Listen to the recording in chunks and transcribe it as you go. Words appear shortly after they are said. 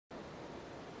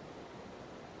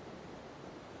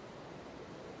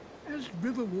As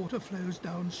river water flows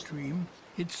downstream,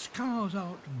 it scours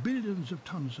out billions of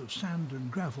tons of sand and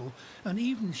gravel and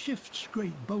even shifts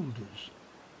great boulders.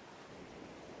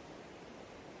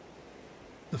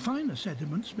 The finer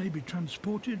sediments may be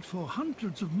transported for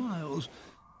hundreds of miles,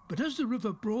 but as the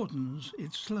river broadens,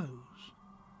 it slows.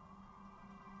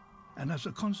 And as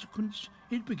a consequence,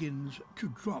 it begins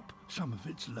to drop some of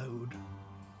its load.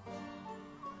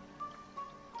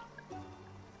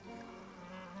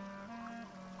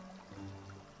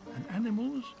 And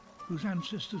animals whose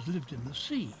ancestors lived in the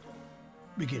sea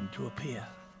begin to appear.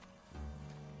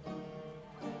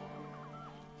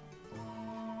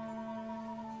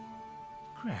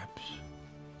 Crabs.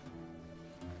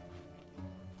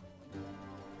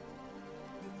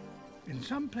 In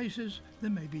some places,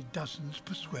 there may be dozens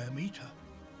per square metre.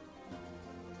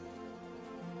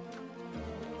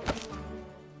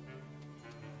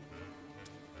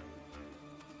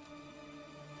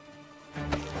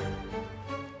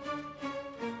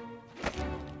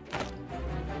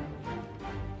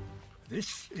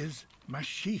 This is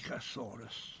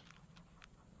Masiakasaurus,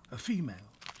 a female,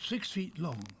 6 feet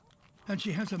long, and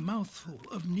she has a mouthful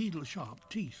of needle-sharp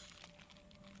teeth.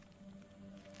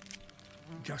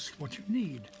 Just what you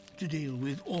need to deal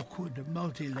with awkward,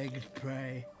 multi-legged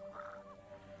prey.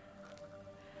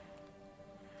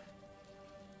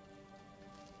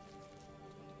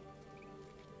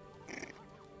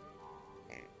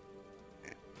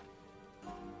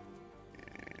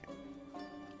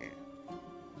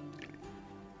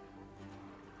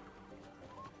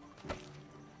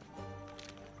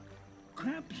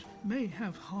 Crabs may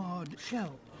have hard shells,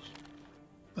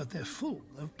 but they're full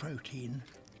of protein.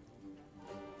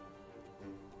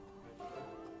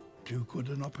 Too good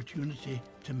an opportunity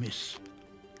to miss.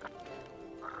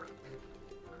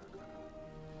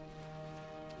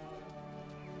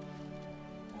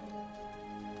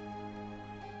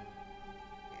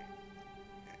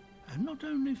 And not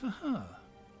only for her.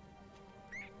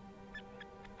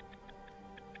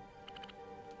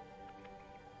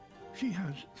 She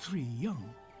has 3 young.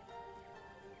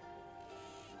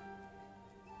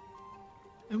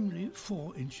 Only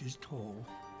 4 inches tall.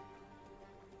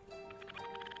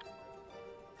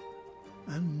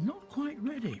 And not quite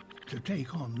ready to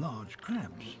take on large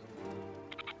crabs.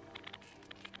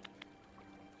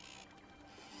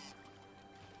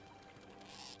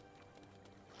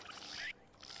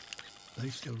 They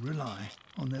still rely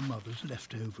on their mother's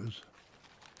leftovers.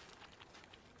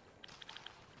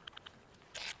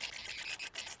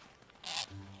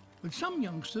 But some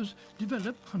youngsters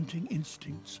develop hunting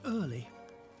instincts early.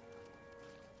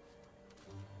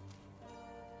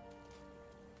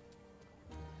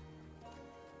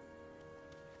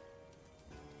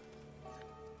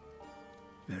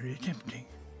 Very tempting.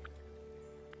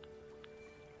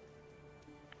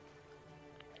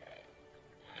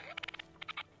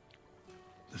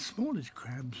 The smallest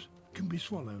crabs can be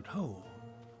swallowed whole.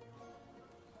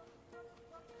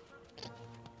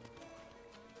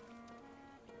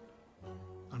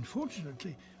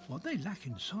 Unfortunately, what they lack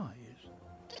in size,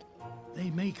 they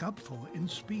make up for in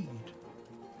speed.